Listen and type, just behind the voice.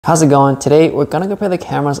How's it going? Today we're gonna compare the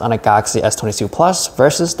cameras on a Galaxy S22 Plus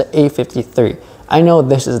versus the A53. I know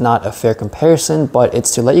this is not a fair comparison, but it's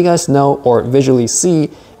to let you guys know or visually see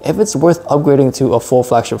if it's worth upgrading to a full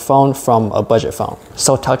flagship phone from a budget phone.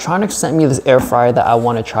 So Taotronics sent me this air fryer that I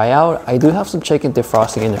want to try out. I do have some chicken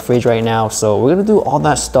defrosting in the fridge right now, so we're gonna do all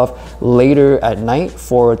that stuff later at night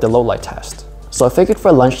for the low light test. So I figured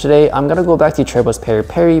for lunch today, I'm gonna go back to Trevor's Peri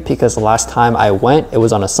Peri because the last time I went, it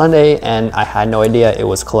was on a Sunday and I had no idea it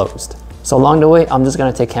was closed. So along the way, I'm just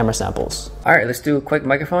gonna take camera samples. All right, let's do a quick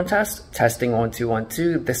microphone test. Testing 1 2 1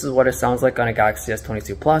 2. This is what it sounds like on a Galaxy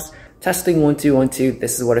S22 Plus. Testing 1 2 1 2.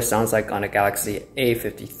 This is what it sounds like on a Galaxy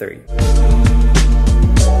A53.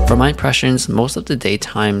 For my impressions, most of the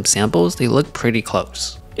daytime samples, they look pretty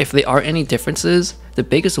close. If there are any differences, the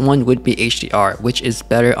biggest one would be HDR, which is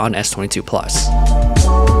better on S22 Plus.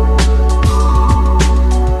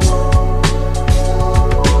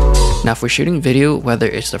 Now for shooting video, whether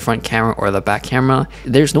it's the front camera or the back camera,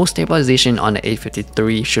 there's no stabilization on the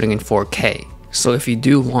A53 shooting in 4K. So if you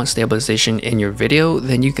do want stabilization in your video,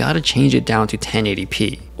 then you gotta change it down to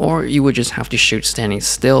 1080p. Or you would just have to shoot standing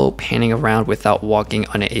still, panning around without walking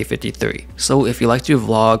on an A53. So if you like to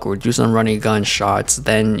vlog or do some running gun shots,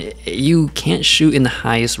 then you can't shoot in the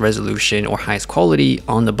highest resolution or highest quality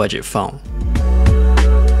on the budget phone.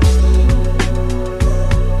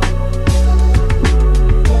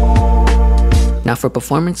 Now for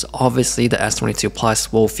performance, obviously the S22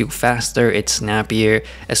 Plus will feel faster, it's snappier,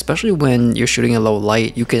 especially when you're shooting in low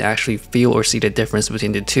light, you can actually feel or see the difference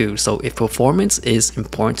between the two. So if performance is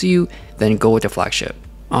important to you, then go with the flagship.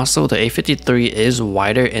 Also, the A53 is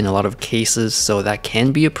wider in a lot of cases, so that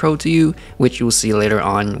can be a pro to you, which you'll see later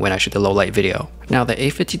on when I shoot the low light video. Now the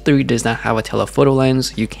A53 does not have a telephoto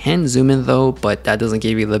lens. You can zoom in though, but that doesn't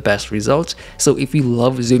give you the best results. So if you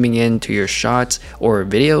love zooming in to your shots or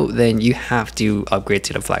video, then you have to upgrade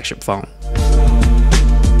to the flagship phone.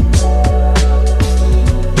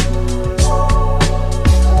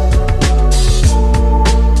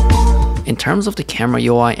 In terms of the camera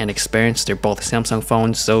UI and experience, they're both Samsung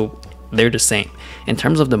phones, so they're the same. In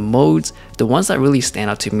terms of the modes, the ones that really stand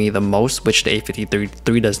out to me the most, which the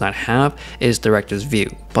A53 does not have, is Director's View.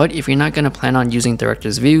 But if you're not going to plan on using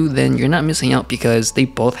Director's View, then you're not missing out because they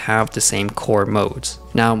both have the same core modes.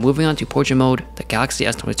 Now moving on to portrait mode, the Galaxy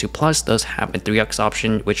S22 Plus does have a 3x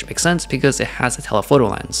option, which makes sense because it has a telephoto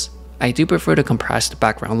lens. I do prefer the compressed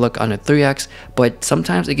background look on a 3x, but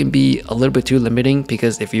sometimes it can be a little bit too limiting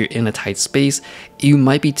because if you're in a tight space, you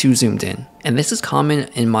might be too zoomed in. And this is common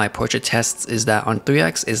in my portrait tests, is that on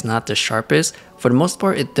 3x is not the sharpest. For the most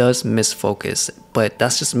part, it does miss focus, but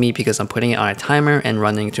that's just me because I'm putting it on a timer and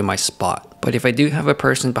running to my spot. But if I do have a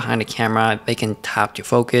person behind the camera, they can tap to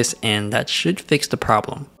focus and that should fix the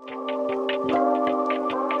problem.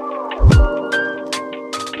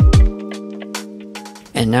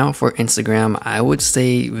 And now for Instagram, I would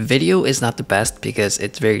say video is not the best because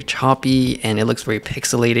it's very choppy and it looks very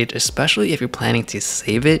pixelated, especially if you're planning to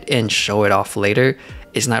save it and show it off later.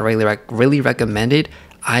 It's not really recommended.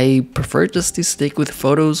 I prefer just to stick with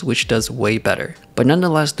photos, which does way better. But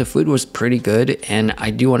nonetheless, the food was pretty good and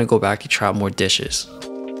I do want to go back to try out more dishes.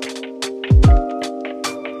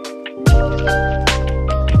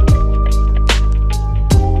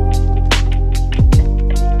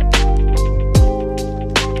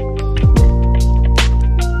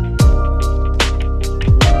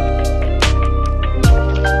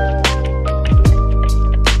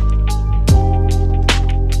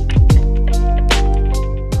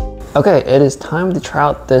 Okay, it is time to try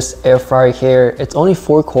out this air fryer here. It's only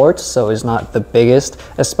 4 quarts, so it's not the biggest,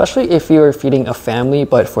 especially if you're feeding a family,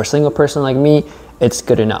 but for a single person like me, it's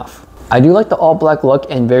good enough. I do like the all black look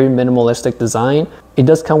and very minimalistic design. It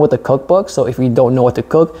does come with a cookbook, so if you don't know what to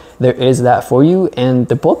cook, there is that for you. And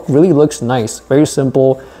the book really looks nice, very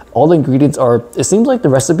simple. All the ingredients are, it seems like the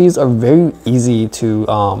recipes are very easy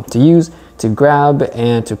to use, to grab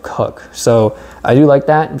and to cook. So I do like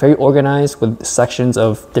that, very organized with sections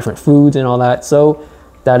of different foods and all that. So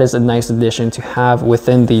that is a nice addition to have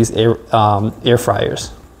within these air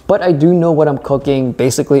fryers. But I do know what I'm cooking.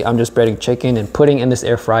 Basically, I'm just breading chicken and putting in this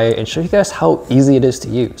air fryer and show you guys how easy it is to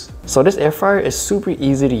use. So this air fryer is super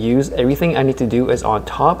easy to use. Everything I need to do is on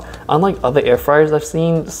top. Unlike other air fryers I've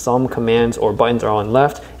seen, some commands or buttons are on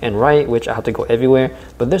left and right, which I have to go everywhere.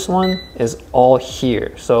 But this one is all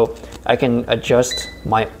here. So I can adjust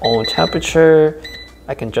my own temperature.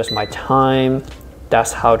 I can adjust my time.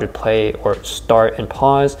 That's how to play or start and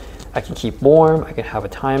pause. I can keep warm. I can have a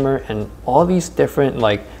timer and all these different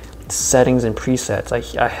like settings and presets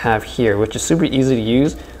I have here, which is super easy to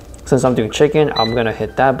use. Since I'm doing chicken, I'm gonna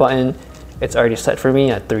hit that button It's already set for me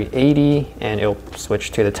at 380 and it'll switch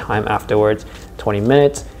to the time afterwards, 20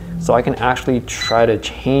 minutes. So I can actually try to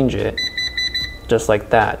change it just like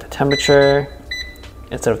that. The temperature,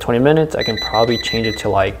 instead of 20 minutes, I can probably change it to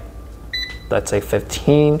like, let's say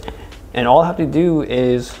 15. And all I have to do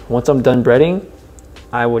is, once I'm done breading,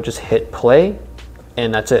 I will just hit play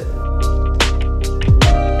and that's it.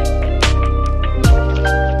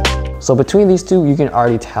 So between these two, you can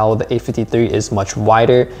already tell the A53 is much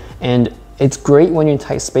wider, and it's great when you're in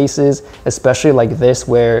tight spaces, especially like this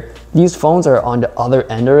where these phones are on the other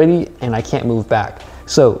end already and I can't move back.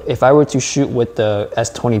 So if I were to shoot with the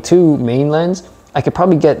S22 main lens, I could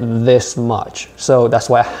probably get this much. So that's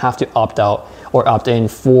why I have to opt out or opt in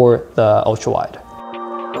for the ultra wide.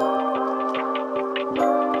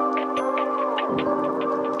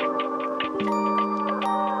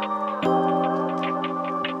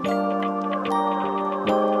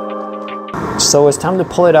 So it's time to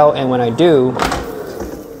pull it out, and when I do,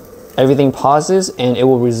 everything pauses and it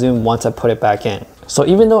will resume once I put it back in. So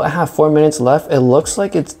even though I have 4 minutes left, it looks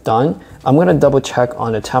like it's done. I'm gonna double check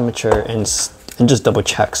on the temperature and just double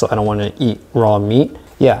check, so I don't wanna eat raw meat.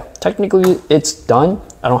 Yeah, technically it's done.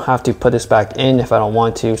 I don't have to put this back in if I don't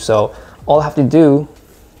want to. So all I have to do,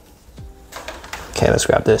 okay, let's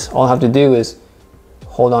grab this. All I have to do is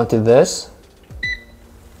hold on to this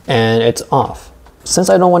and it's off.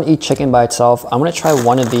 Since I don't want to eat chicken by itself, I'm gonna try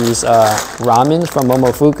one of these ramen from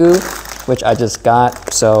Momofuku, which I just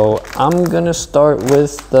got. So I'm gonna start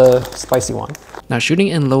with the spicy one. Now, shooting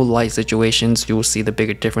in low light situations, you will see the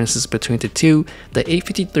bigger differences between the two. The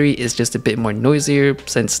A53 is just a bit more noisier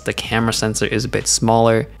since the camera sensor is a bit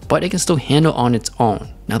smaller, but it can still handle on its own.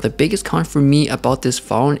 Now, the biggest con for me about this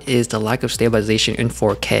phone is the lack of stabilization in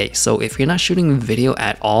 4K. So if you're not shooting video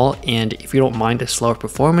at all, and if you don't mind the slower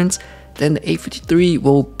performance, then the A53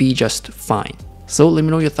 will be just fine. So let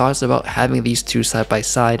me know your thoughts about having these two side by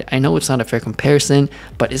side. I know it's not a fair comparison,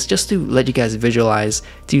 but it's just to let you guys visualize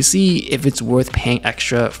to see if it's worth paying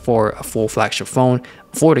extra for a full flagship phone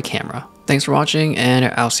for the camera. Thanks for watching,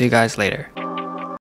 and I'll see you guys later.